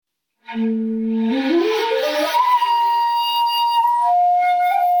Welcome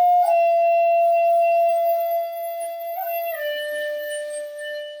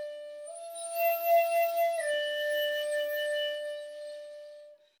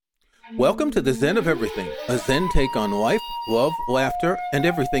to the Zen of Everything, a Zen take on life, love, laughter, and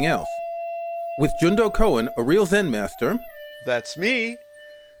everything else. With Jundo Cohen, a real Zen master. That's me.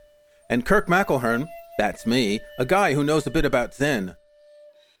 And Kirk McElhearn, that's me, a guy who knows a bit about Zen.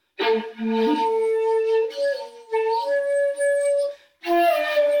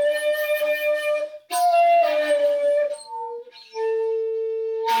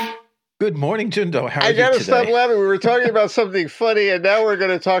 Good morning, Jundo. How are you today? I gotta stop laughing. We were talking about something funny, and now we're going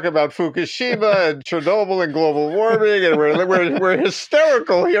to talk about Fukushima and Chernobyl and global warming, and we're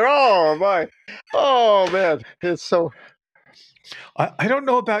hysterical here. Oh my! Oh man, it's so. I don't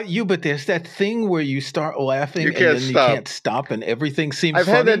know about you, but there's that thing where you start laughing You can't stop, and everything seems I've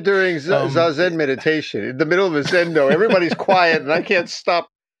funny. had that during Zazen meditation. In the middle of a Zendo, everybody's quiet, and I can't stop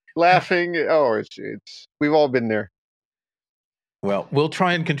laughing. Oh, it's we've all been there. Well, we'll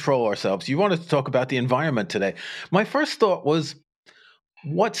try and control ourselves. You wanted to talk about the environment today. My first thought was,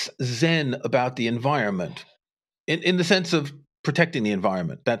 what's Zen about the environment? In the sense of protecting the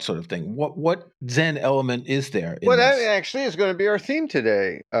environment, that sort of thing. What Zen element is there in Well, this? that actually is going to be our theme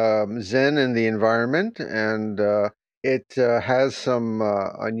today, Zen and the environment, and it has some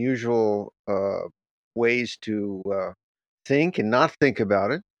unusual ways to think and not think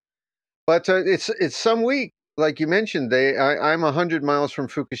about it. But it's some week, like you mentioned. I'm 100 miles from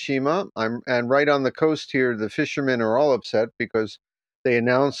Fukushima. And right on the coast here. The fishermen are all upset because they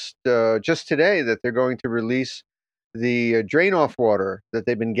announced just today that they're going to release the drain-off water that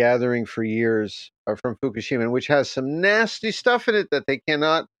they've been gathering for years from Fukushima, which has some nasty stuff in it that they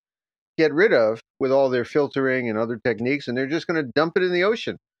cannot get rid of with all their filtering and other techniques, and they're just going to dump it in the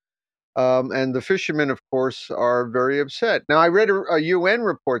ocean. And the fishermen, of course, are very upset. Now, I read a UN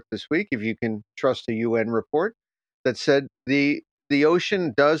report this week, if you can trust a UN report, that said the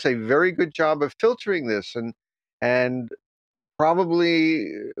ocean does a very good job of filtering this, and probably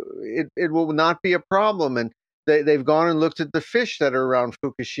it will not be a problem. And they've gone and looked at the fish that are around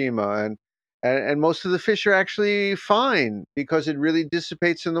Fukushima, and most of the fish are actually fine because it really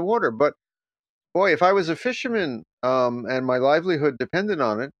dissipates in the water. But boy, if I was a fisherman and my livelihood depended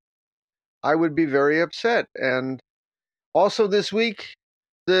on it, I would be very upset. And also this week,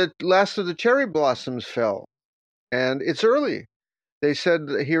 the last of the cherry blossoms fell, and it's early. They said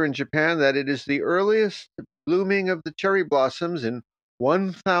here in Japan that it is the earliest blooming of the cherry blossoms in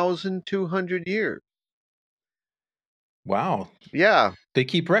 1,200 years. Wow. Yeah. They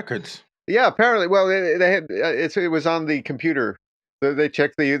keep records. Yeah, apparently. Well, they had it was on the computer. They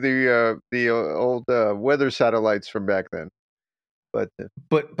checked the old weather satellites from back then. But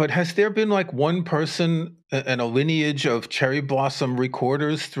has there been like one person and a lineage of cherry blossom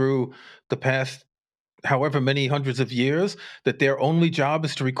recorders through the past however many hundreds of years that their only job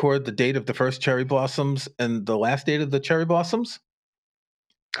is to record the date of the first cherry blossoms and the last date of the cherry blossoms?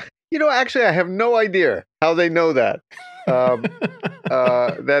 Actually, I have no idea how they know that.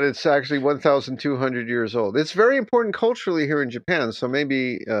 That it's actually 1,200 years old. It's very important culturally here in Japan. So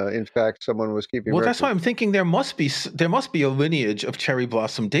maybe, in fact, someone was keeping. Well, that's why I'm thinking there must be a lineage of cherry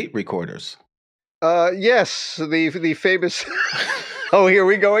blossom date recorders. Yes, the famous. Oh, here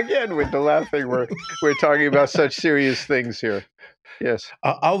we go again with the laughing. We're talking about such serious things here. Yes,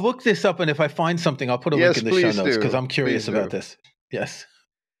 I'll look this up, and if I find something, I'll put a link in the show notes because I'm curious about this. Yes.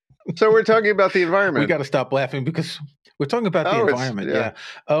 So we're talking about the environment. We got to stop laughing because we're talking about the environment. Yeah.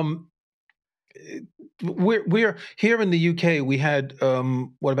 We're here in the UK. We had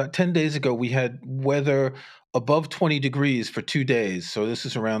about 10 days ago. We had weather above 20 degrees for 2 days. So this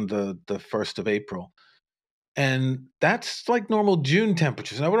is around the 1st of April, and that's like normal June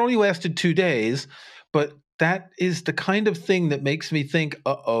temperatures. Now it only lasted 2 days, but that is the kind of thing that makes me think,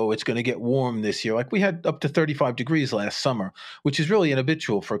 it's going to get warm this year. Like we had up to 35 degrees last summer, which is really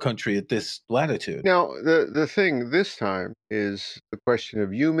unhabitual for a country at this latitude. Now, the thing this time is the question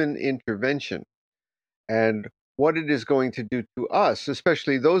of human intervention and what it is going to do to us,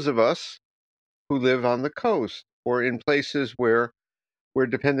 especially those of us who live on the coast or in places where we're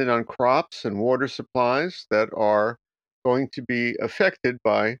dependent on crops and water supplies that are going to be affected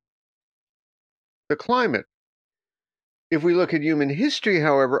by the climate. If we look at human history,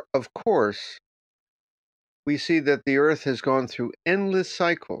 however, of course, we see that the Earth has gone through endless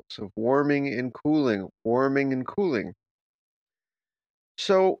cycles of warming and cooling, warming and cooling.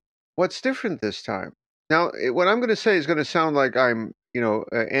 So what's different this time? Now, what I'm going to say is going to sound like I'm,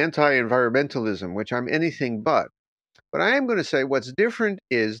 anti-environmentalism, which I'm anything but. But I am going to say what's different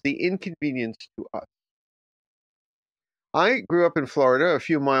is the inconvenience to us. I grew up in Florida, a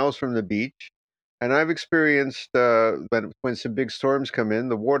few miles from the beach, and I've experienced when some big storms come in,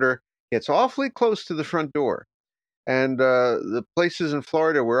 the water gets awfully close to the front door. And the places in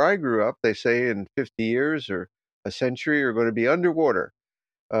Florida where I grew up, they say in 50 years or a century are going to be underwater.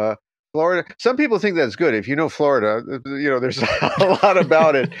 Uh, Florida, some people think that's good. If you know Florida, there's a lot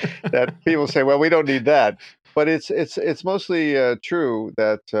about it that people say, well, we don't need that. But it's mostly true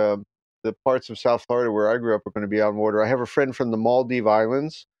that the parts of South Florida where I grew up are going to be on water. I have a friend from the Maldive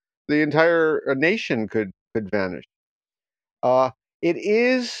Islands. The entire nation could vanish. Uh, it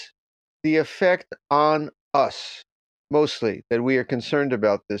is the effect on us mostly that we are concerned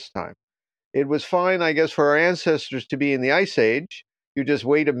about this time. It was fine, I guess, for our ancestors to be in the ice age. You just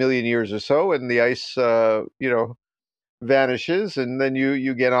wait a million years or so, and the ice, vanishes, and then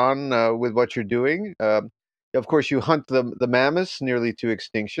you get on with what you're doing. Of course, you hunt the mammoths nearly to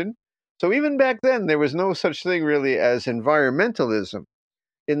extinction. So even back then, there was no such thing really as environmentalism.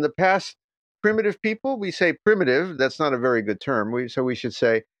 In the past, primitive people, we say primitive. That's not a very good term. So we should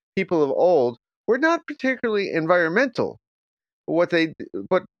say people of old were not particularly environmental. But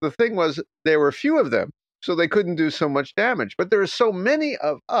the thing was there were few of them, so they couldn't do so much damage. But there are so many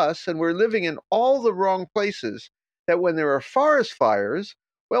of us, and we're living in all the wrong places that when there are forest fires,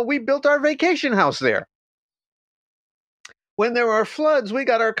 well, we built our vacation house there. When there are floods, we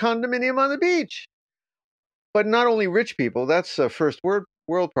got our condominium on the beach. But not only rich people, that's a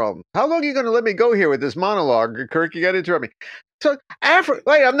world problem. How long are you going to let me go here with this monologue, Kirk? You got to interrupt me. So Africa,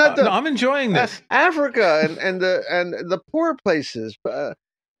 wait, I'm not done. No, I'm enjoying this. Africa and the poor places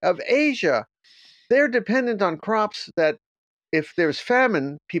of Asia, they're dependent on crops that, if there's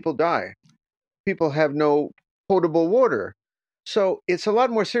famine, people die. People have no potable water. So it's a lot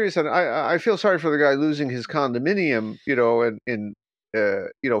more serious. And I feel sorry for the guy losing his condominium, in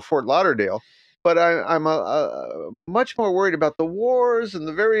Fort Lauderdale. But I'm much more worried about the wars and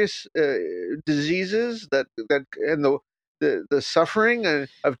the various diseases that and the suffering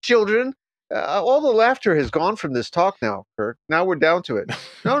of children. All the laughter has gone from this talk now, Kirk. Now we're down to it.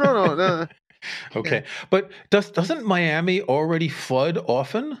 No. Okay, but doesn't Miami already flood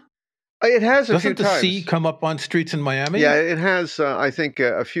often? It has a few Doesn't the times. sea come up on streets in Miami? Yeah, it has. I think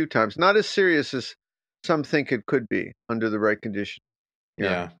a few times. Not as serious as some think it could be under the right conditions.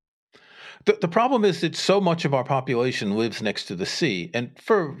 Yeah. The problem is that so much of our population lives next to the sea, and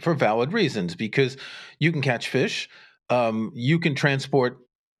for valid reasons, because you can catch fish, you can transport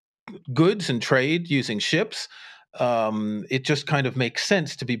goods and trade using ships. It just kind of makes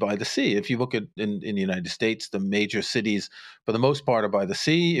sense to be by the sea. If you look at in the United States, the major cities, for the most part, are by the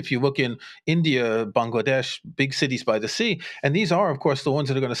sea. If you look in India, Bangladesh, big cities by the sea, and these are, of course, the ones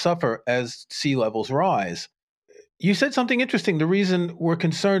that are going to suffer as sea levels rise. You said something interesting. The reason we're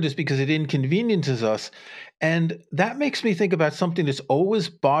concerned is because it inconveniences us. And that makes me think about something that's always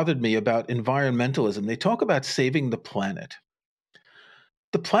bothered me about environmentalism. They talk about saving the planet.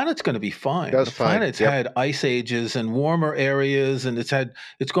 The planet's going to be fine. Just The fine. planet's Yep. had ice ages and warmer areas, and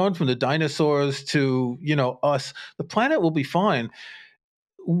it's gone from the dinosaurs to, us. The planet will be fine.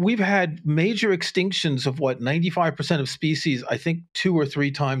 We've had major extinctions of 95% of species, I think 2 or 3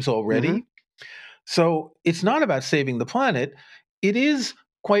 times already. So it's not about saving the planet. It is,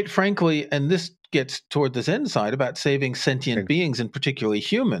 quite frankly, and this gets toward the Zen side, about saving sentient beings and particularly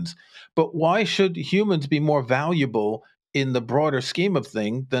humans. But why should humans be more valuable in the broader scheme of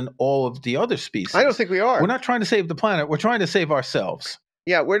things than all of the other species? I don't think we are. We're not trying to save the planet. We're trying to save ourselves.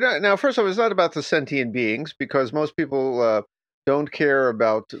 Yeah, we're not. Now, first of all, it's not about the sentient beings because most people don't care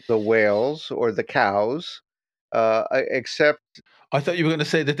about the whales or the cows, except I thought you were going to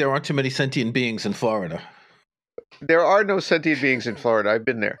say that there aren't too many sentient beings in Florida. there are no sentient beings in Florida. I've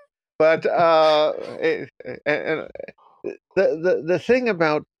been there. But and the thing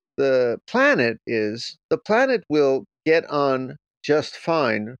about the planet is the planet will get on just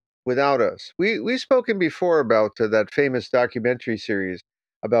fine without us. We've spoken before about that famous documentary series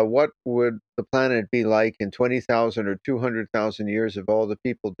about what would the planet be like in 20,000 or 200,000 years if all the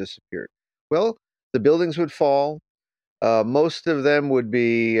people disappeared. Well, the buildings would fall. Most of them would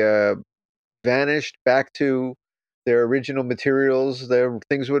be vanished back to their original materials. Their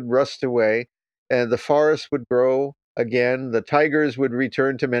things would rust away, and the forests would grow again. The tigers would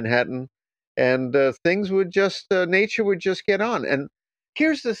return to Manhattan, and things would just nature would just get on. And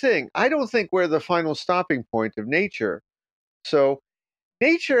here's the thing: I don't think we're the final stopping point of nature. So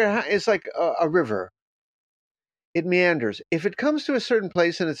nature is like a river. It meanders. If it comes to a certain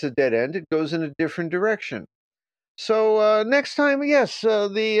place and it's a dead end, it goes in a different direction. So next time, yes,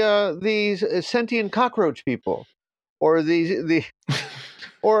 the sentient cockroach people or the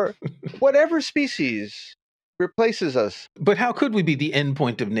or whatever species replaces us. But how could we be the end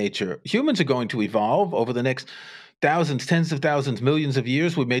point of nature? Humans are going to evolve over the next thousands, tens of thousands, millions of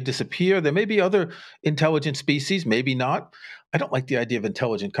years. We may disappear. There may be other intelligent species, maybe not. I don't like the idea of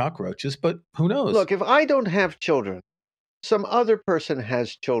intelligent cockroaches, but who knows? Look, if I don't have children, some other person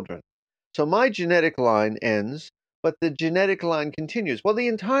has children. So my genetic line ends, but the genetic line continues. Well, the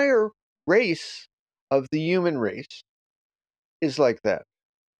entire race of the human race is like that.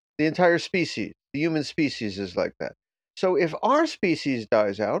 The entire species, the human species is like that. So if our species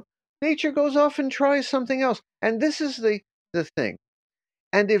dies out, nature goes off and tries something else. And this is the thing.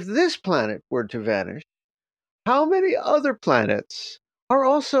 And if this planet were to vanish, how many other planets are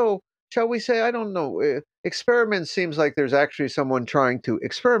also, shall we say, I don't know, experiment seems like there's actually someone trying to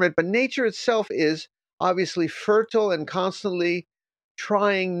experiment, but nature itself is obviously fertile and constantly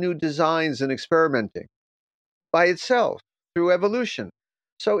trying new designs and experimenting by itself through evolution.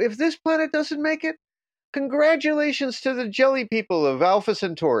 So if this planet doesn't make it, congratulations to the jelly people of Alpha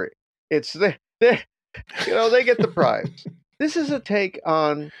Centauri. It's they they get the prize. This is a take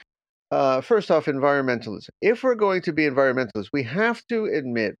on first off, environmentalism. If we're going to be environmentalists, we have to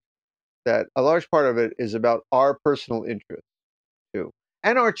admit that a large part of it is about our personal interest too,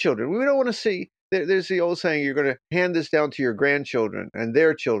 and our children. We don't want to see. There's the old saying: "You're going to hand this down to your grandchildren and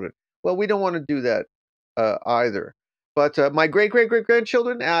their children." Well, we don't want to do that either. But my great great great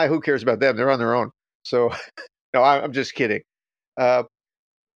grandchildren, who cares about them? They're on their own. So, no, I'm just kidding. Uh,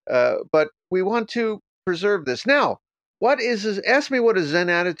 but we want to preserve this now. Ask me what is Zen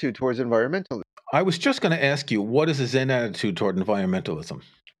attitude towards environmentalism. I was just going to ask you, what is a Zen attitude toward environmentalism?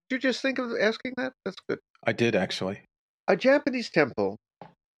 Did you just think of asking that? That's good. I did actually. A Japanese temple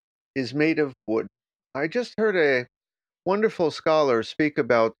is made of wood. I just heard a wonderful scholar speak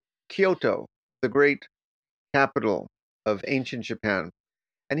about Kyoto, the great capital of ancient Japan.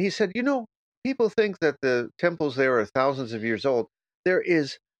 And he said, people think that the temples there are thousands of years old. There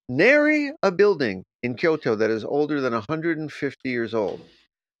is nary a building in Kyoto that is older than 150 years old.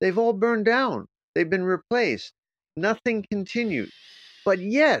 They've all burned down. They've been replaced. Nothing continued. But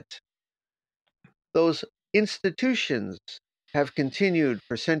yet, those institutions have continued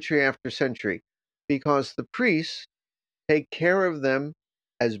for century after century because the priests take care of them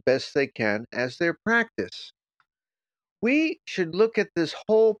as best they can as their practice. We should look at this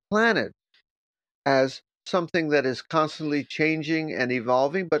whole planet as something that is constantly changing and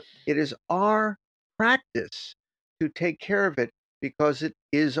evolving, but it is our practice to take care of it because it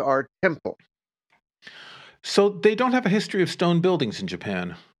is our temple. So they don't have a history of stone buildings in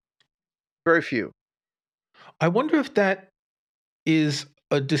Japan. Very few. I wonder if that is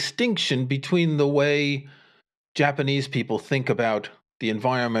a distinction between the way Japanese people think about the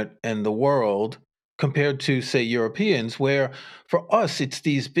environment and the world compared to, say, Europeans, where for us, it's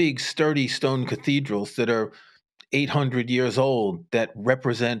these big, sturdy stone cathedrals that are 800 years old that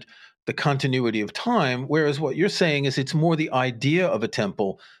represent the continuity of time. Whereas what you're saying is it's more the idea of a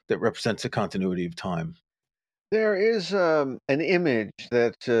temple that represents the continuity of time. There is an image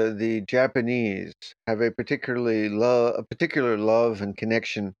that the Japanese have a particular love and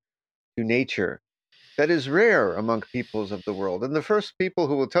connection to nature that is rare among peoples of the world. And the first people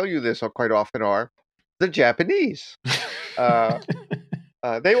who will tell you this quite often are the Japanese.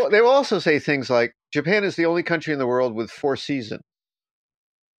 They will also say things like Japan is the only country in the world with 4 seasons.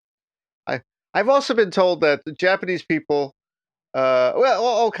 I've also been told that the Japanese people, well,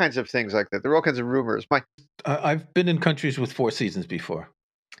 all kinds of things like that. There are all kinds of rumors. I've been in countries with 4 seasons before.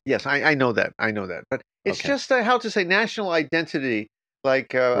 Yes, I know that. I know that. But it's Okay. just how to say national identity.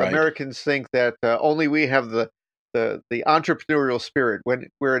 Like Right. Americans think that only we have the entrepreneurial spirit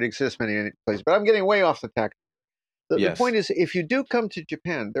where it exists many places. But I'm getting way off the tack. The Yes. point is, if you do come to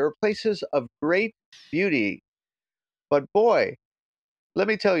Japan, there are places of great beauty. But boy, let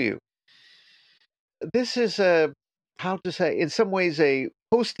me tell you, this is how to say, in some ways, a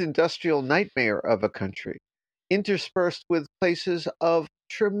post-industrial nightmare of a country, interspersed with places of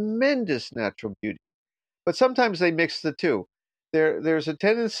tremendous natural beauty. But sometimes they mix the two. There's a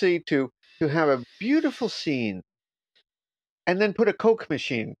tendency to have a beautiful scene and then put a Coke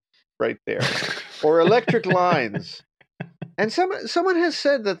machine right there or electric lines. And someone has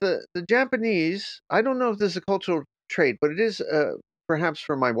said that the Japanese, I don't know if this is a cultural trait, but it is perhaps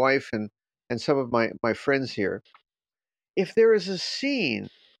for my wife and some of my friends here. If there is a scene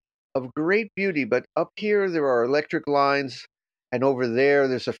of great beauty, but up here there are electric lines, and over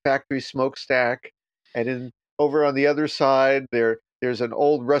there's a factory smokestack, and over on the other side there's an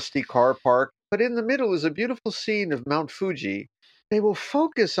old rusty car park, but in the middle is a beautiful scene of Mount Fuji. They will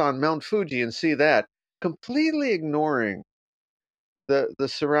focus on Mount Fuji and see that. completely ignoring the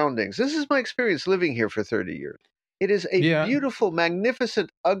surroundings. This is my experience living here for 30 years. It is a Yeah. beautiful,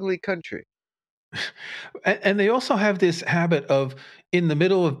 magnificent, ugly country. And they also have this habit of, in the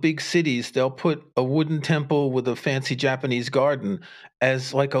middle of big cities, they'll put a wooden temple with a fancy Japanese garden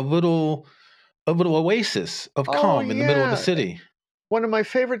as like a little oasis of Oh, calm in the middle of the yeah. city. One of my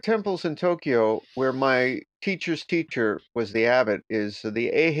favorite temples in Tokyo, where my teacher's teacher was the abbot, is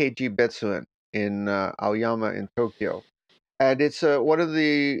the Eiheiji Betsuen in Aoyama in Tokyo. And it's one of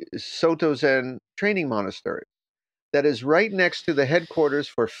the Soto Zen training monasteries that is right next to the headquarters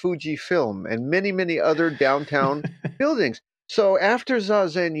for Fujifilm and many, many other downtown buildings. So after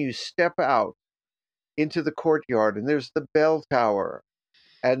Zazen, you step out into the courtyard, and there's the bell tower,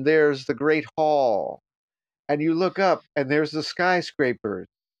 and there's the great hall, and you look up, and there's the skyscrapers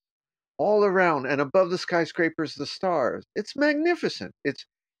all around, and above the skyscrapers, the stars. It's magnificent. It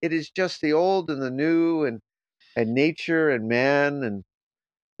is just the old and the new, and nature and man and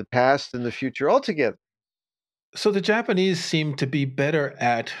the past and the future all together. So the Japanese seem to be better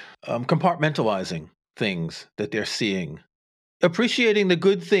at compartmentalizing things that they're seeing, appreciating the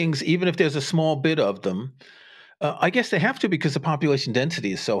good things, even if there's a small bit of them. I guess they have to because the population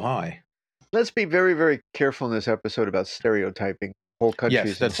density is so high. Let's be very, very careful in this episode about stereotyping whole Yes,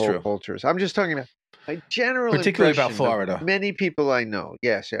 countries and that's whole true. cultures. I'm just talking about my general Particularly about impression of Florida. many people I know.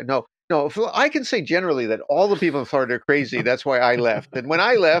 Yes, yeah, no, no. I can say generally that all the people in Florida are crazy. That's why I left. And when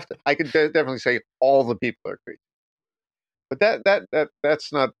I left, I could definitely say all the people are crazy. But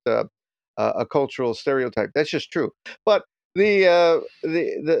that's not a cultural stereotype. That's just true. But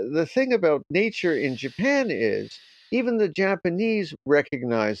the thing about nature in Japan is even the Japanese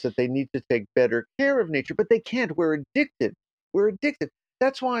recognize that they need to take better care of nature, but they can't. We're addicted. We're addicted.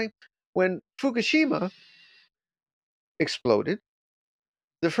 That's why when Fukushima exploded,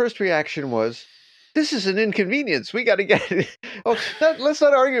 the first reaction was, "This is an inconvenience. We got to get it." Oh, let's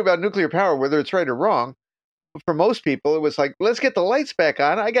not argue about nuclear power, whether it's right or wrong. For most people, it was like, let's get the lights back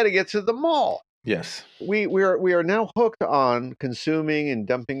on. I got to get to the mall. Yes. We are now hooked on consuming and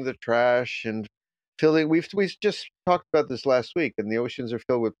dumping the trash and filling. We just talked about this last week, and the oceans are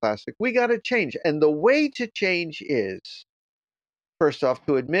filled with plastic. We got to change, and the way to change is first off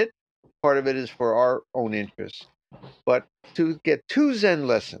to admit part of it is for our own interest, but to get two Zen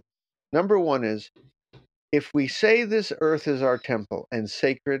lessons. Number one is if we say this earth is our temple and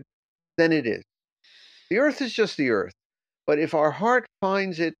sacred, then it is. The earth is just the earth. But if our heart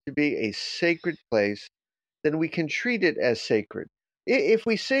finds it to be a sacred place, then we can treat it as sacred. If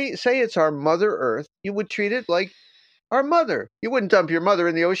we say it's our Mother Earth, you would treat it like our mother. You wouldn't dump your mother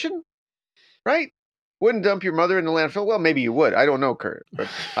in the ocean, right? Wouldn't dump your mother in the landfill. Well, maybe you would. I don't know, Kurt, but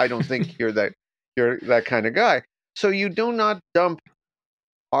I don't think you're that kind of guy. So you do not dump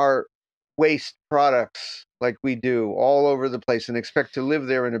our waste products like we do all over the place and expect to live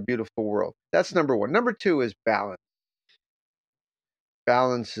there in a beautiful world. That's number one. Number two is balance.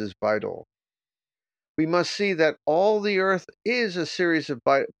 Balance is vital. We must see that all the earth is a series of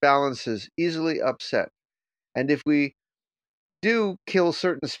balances easily upset. And if we do kill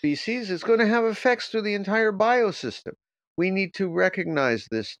certain species, it's going to have effects through the entire biosystem. We need to recognize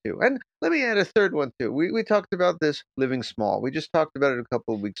this too. And let me add a third one too. We talked about this living small. We just talked about it a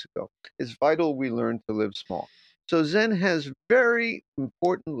couple of weeks ago. It's vital we learn to live small. So Zen has very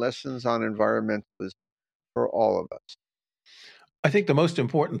important lessons on environmentalism for all of us. I think the most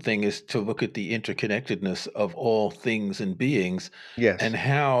important thing is to look at the interconnectedness of all things and beings Yes. and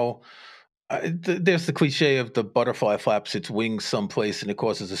how there's the cliche of the butterfly flaps its wings someplace and it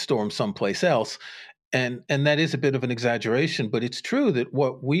causes a storm someplace else. And that is a bit of an exaggeration, but it's true that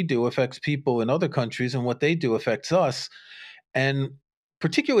what we do affects people in other countries and what they do affects us. And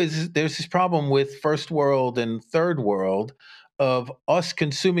particularly, there's this problem with first world and third world of us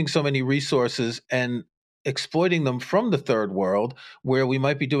consuming so many resources and exploiting them from the third world, where we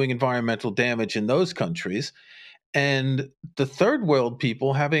might be doing environmental damage in those countries. And the third world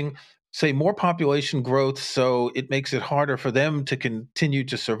people having, say, more population growth, so it makes it harder for them to continue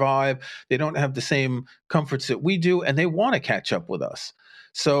to survive. They don't have the same comforts that we do, and they want to catch up with us.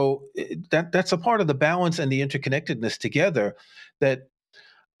 So that's a part of the balance and the interconnectedness together that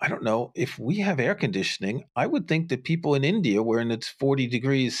I don't know if we have air conditioning. I would think that people in India, where it's 40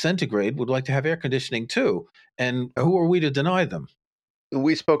 degrees centigrade, would like to have air conditioning too. And who are we to deny them?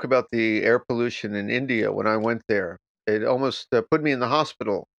 We spoke about the air pollution in India when I went there. It almost put me in the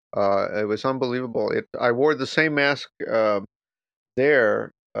hospital. It was unbelievable. I wore the same mask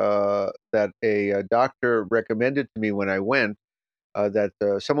there that a doctor recommended to me when I went that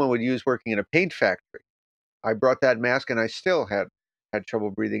someone would use working in a paint factory. I brought that mask and I still had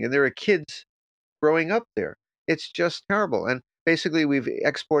trouble breathing. And there are kids growing up there. It's just terrible. And basically, we've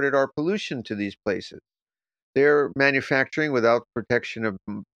exported our pollution to these places. They're manufacturing without protection of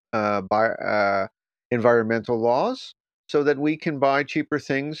environmental laws so that we can buy cheaper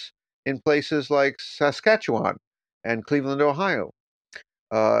things in places like Saskatchewan and Cleveland, Ohio.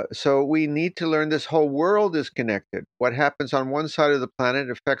 So we need to learn this whole world is connected. What happens on one side of the planet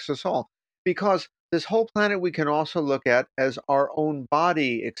affects us all. Because this whole planet we can also look at as our own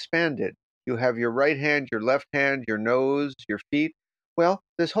body expanded. You have your right hand, your left hand, your nose, your feet. Well,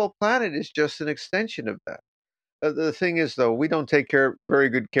 this whole planet is just an extension of that. The thing is, though, we don't take very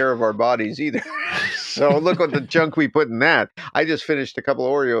good care of our bodies either. So look what the junk we put in that. I just finished a couple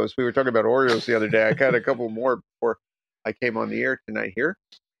of Oreos. We were talking about Oreos the other day. I got a couple more before I came on the air tonight here.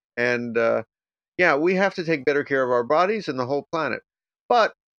 And yeah, we have to take better care of our bodies and the whole planet.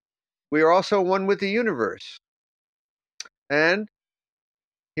 But we are also one with the universe. And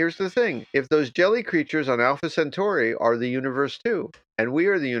here's the thing, if those jelly creatures on Alpha Centauri are the universe too, and we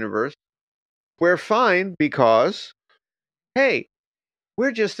are the universe, we're fine because, hey,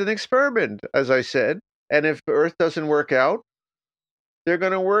 we're just an experiment, as I said. And if Earth doesn't work out, they're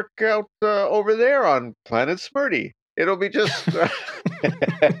going to work out over there on planet Smurdy. It'll be just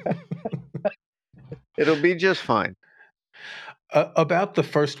it'll be just fine. About the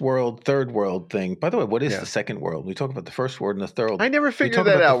first world, third world thing. By the way, what is Yeah. the second world? We talk about the first world and the third world. I never We figured talk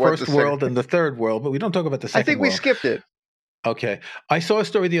that about out. the What first the second- world and the third world, but we don't talk about the I second think we world. skipped it. Okay. I saw a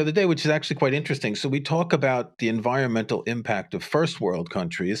story the other day, which is actually quite interesting. So we talk about the environmental impact of first world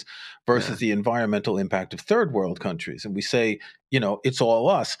countries versus the environmental impact of third world countries. And we say, it's all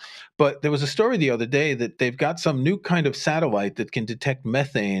us. But there was a story the other day that they've got some new kind of satellite that can detect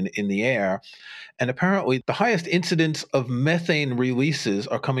methane in the air. And apparently, the highest incidence of methane releases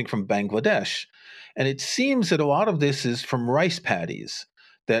are coming from Bangladesh. And it seems that a lot of this is from rice paddies,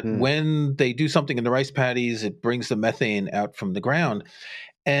 that when they do something in the rice paddies, it brings the methane out from the ground.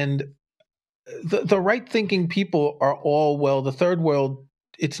 And the right thinking people are all, well, the third world,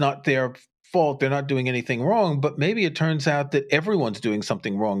 it's not their fault. They're not doing anything wrong. But maybe it turns out that everyone's doing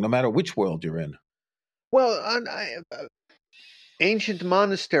something wrong, no matter which world you're in. Well, ancient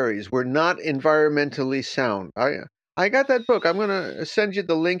monasteries were not environmentally sound. I got that book. I'm going to send you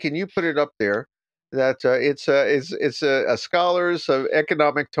the link, and you put it up there. That it's a scholar's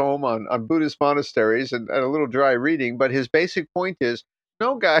economic tome on Buddhist monasteries, and a little dry reading. But his basic point is,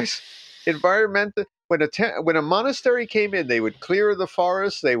 no, guys, environment. When a monastery came in, they would clear the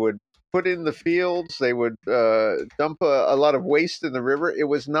forest, they would put in the fields, they would dump a lot of waste in the river. It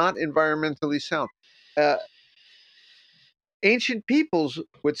was not environmentally sound. Ancient peoples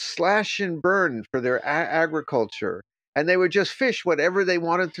would slash and burn for their agriculture, and they would just fish whatever they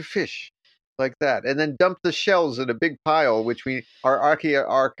wanted to fish, like that, and then dump the shells in a big pile, which our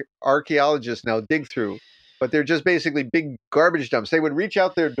archaeologists now dig through. But they're just basically big garbage dumps. They would reach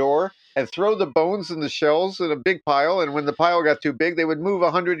out their door and throw the bones and the shells in a big pile, and when the pile got too big, they would move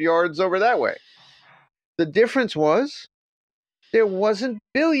 100 yards over that way. The difference was there wasn't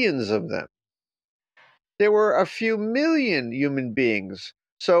billions of them. There were a few million human beings,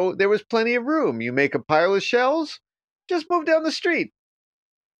 so there was plenty of room. You make a pile of shells, just move down the street.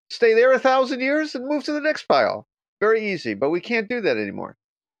 Stay there 1,000 years and move to the next pile. Very easy, but we can't do that anymore.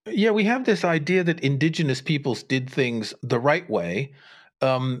 Yeah, we have this idea that indigenous peoples did things the right way.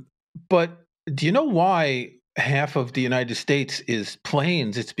 But do you know why half of the United States is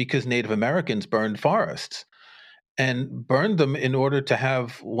plains? It's because Native Americans burned forests and burned them in order to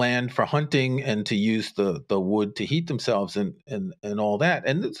have land for hunting and to use the wood to heat themselves and all that.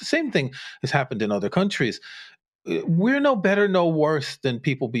 And the same thing has happened in other countries. We're no better, no worse than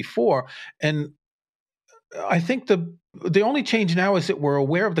people before. And I think the only change now is that we're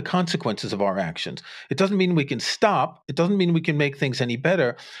aware of the consequences of our actions. It doesn't mean we can stop. It doesn't mean we can make things any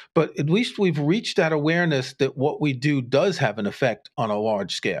better, but at least we've reached that awareness that what we do does have an effect on a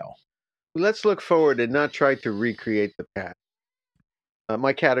large scale. Let's look forward and not try to recreate the past.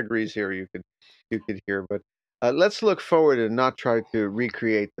 My categories here you could hear, but let's look forward and not try to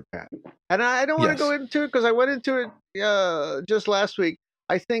recreate the past. And I don't want to go into it because I went into it just last week.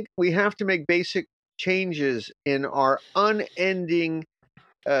 I think we have to make basic changes in our unending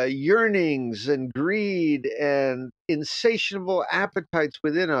yearnings and greed and insatiable appetites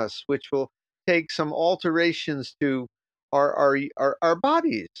within us, which will take some alterations to our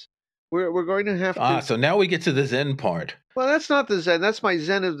bodies. We're going to have to. So now we get to the Zen part. Well, that's not the Zen. That's my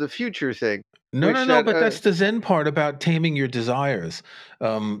Zen of the future thing. No, but that's the Zen part about taming your desires.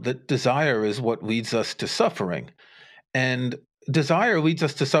 That desire is what leads us to suffering. And desire leads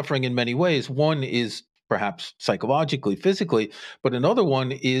us to suffering in many ways. One is perhaps psychologically, physically, but another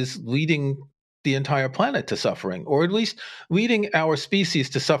one is leading the entire planet to suffering, or at least leading our species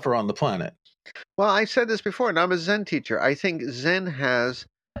to suffer on the planet. Well, I said this before, and I'm a Zen teacher. I think Zen has,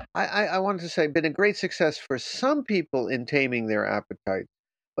 I wanted to say, been a great success for some people in taming their appetite,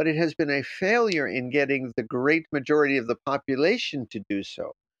 but it has been a failure in getting the great majority of the population to do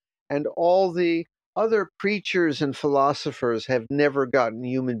so. And all the other preachers and philosophers have never gotten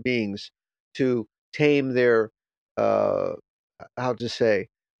human beings to tame their, uh, how to say,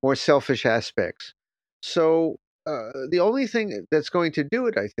 more selfish aspects. So the only thing that's going to do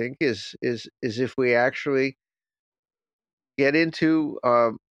it, I think, is if we actually get into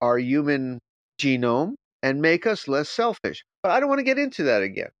our human genome and make us less selfish. But I don't want to get into that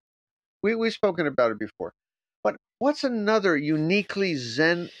again. We've spoken about it before. But what's another uniquely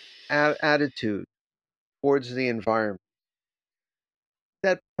Zen attitude towards the environment?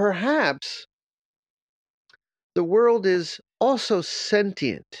 That perhaps the world is also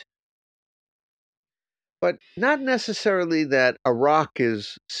sentient, but not necessarily that a rock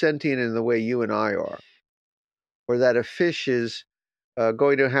is sentient in the way you and I are, or that a fish is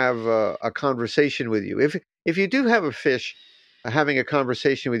going to have a conversation with you. If you do have a fish having a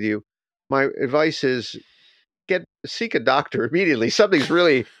conversation with you, my advice is seek a doctor immediately. Something's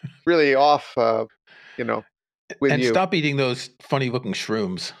really off, you know, with And you. stop eating those funny looking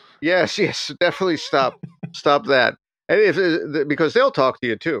shrooms. Yes, yes, definitely stop that. And if because they'll talk to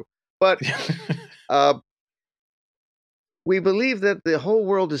you too. But uh, we believe that the whole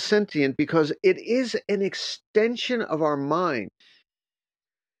world is sentient because it is an extension of our mind.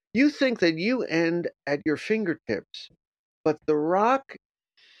 You think that you end at your fingertips, but the rock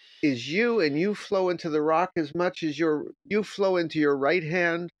is you, and you flow into the rock as much as you flow into your right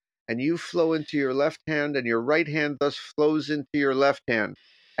hand, and you flow into your left hand, and your right hand thus flows into your left hand,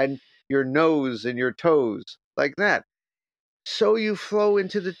 and your nose and your toes, like that. So you flow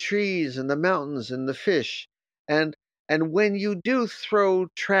into the trees and the mountains and the fish. And when you do throw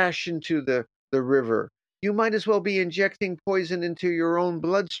trash into the river, you might as well be injecting poison into your own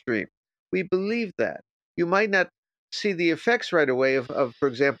bloodstream. We believe that. You might not see the effects right away of, for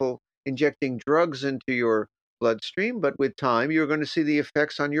example, injecting drugs into your bloodstream, but with time you're going to see the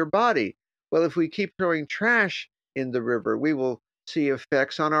effects on your body. Well, if we keep throwing trash in the river, we will see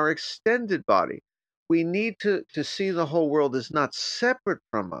effects on our extended body. We need to see the whole world as not separate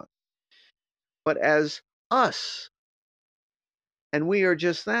from us, but as us. And we are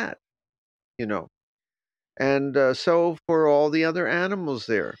just that, you know. And so for all the other animals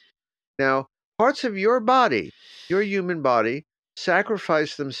there. Now, parts of your body, your human body,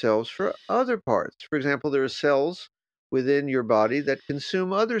 sacrifice themselves for other parts. For example, there are cells within your body that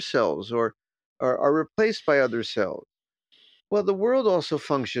consume other cells or are replaced by other cells. Well, the world also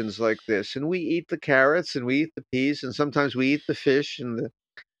functions like this, and we eat the carrots and we eat the peas, and sometimes we eat the fish and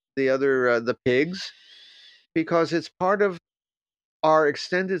the other the pigs because it's part of our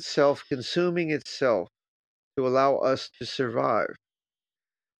extended self consuming itself to allow us to survive.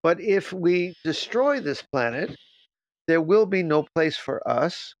 But if we destroy this planet, there will be no place for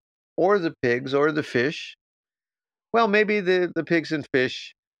us or the pigs or the fish. Well, maybe the pigs and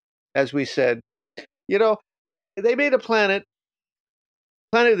fish, as we said, you know, they made a Planet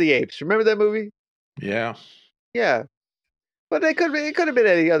of the Apes. Remember that movie? Yeah. Yeah. But it could have been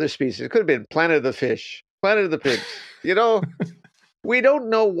any other species. It could have been Planet of the Fish, Planet of the Pigs. We don't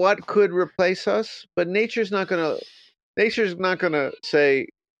know what could replace us, but nature's not gonna say,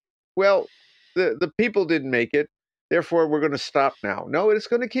 well, the people didn't make it, therefore we're gonna stop now. No, it's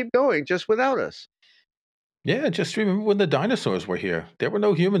gonna keep going just without us. Yeah, just remember when the dinosaurs were here. There were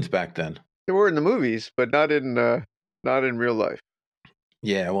no humans back then. They were in the movies, but not in real life.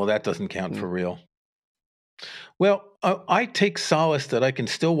 Yeah, well, that doesn't count Mm. for real. Well, I take solace that I can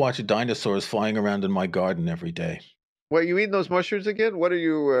still watch dinosaurs flying around in my garden every day. What, you eating those mushrooms again? What are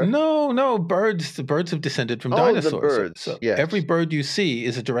you? No, no, birds. The birds have descended from Oh, the dinosaurs. So, birds. so every Yes, bird you see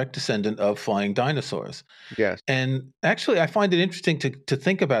is a direct descendant of flying dinosaurs. yes. And actually, I find it interesting to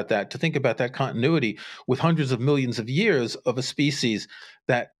think about that, to think about that continuity with hundreds of millions of years of a species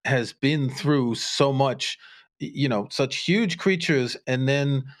that has been through so much, such huge creatures, and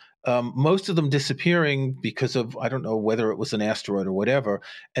then most of them disappearing because of, I don't know whether it was an asteroid or whatever,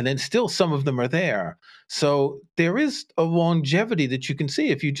 and then still some of them are there. So there is a longevity that you can see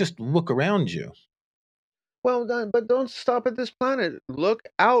if you just look around you. Well, but don't stop at this planet. Look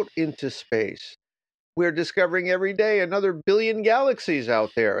out into space. We're discovering every day another billion galaxies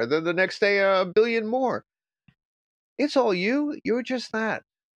out there, and then the next day a billion more. It's all you. You're just that.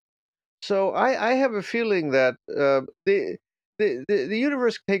 So I have a feeling that the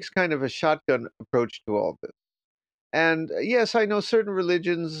universe takes kind of a shotgun approach to all this. And yes, I know certain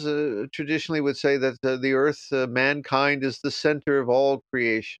religions traditionally would say that the earth, mankind, is the center of all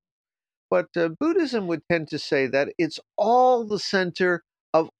creation. But Buddhism would tend to say that it's all the center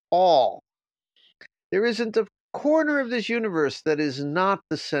of all. There isn't a corner of this universe that is not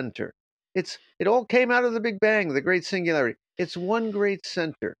the center. It all came out of the Big Bang, the great singularity. It's one great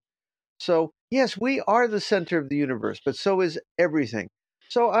center. So, yes, we are the center of the universe, but so is everything.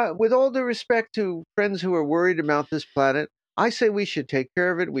 So, with all due respect to friends who are worried about this planet, I say we should take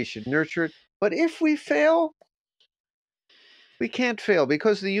care of it, we should nurture it. But if we fail, we can't fail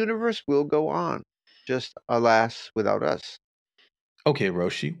because the universe will go on, just alas, without us. Okay,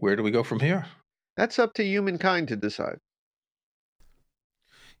 Roshi, where do we go from here? That's up to humankind to decide.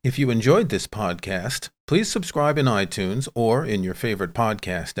 If you enjoyed this podcast, please subscribe in iTunes or in your favorite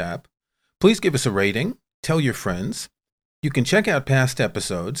podcast app. Please give us a rating, tell your friends. You can check out past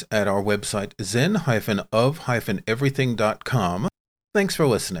episodes at our website zen-of-everything.com. Thanks for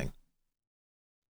listening.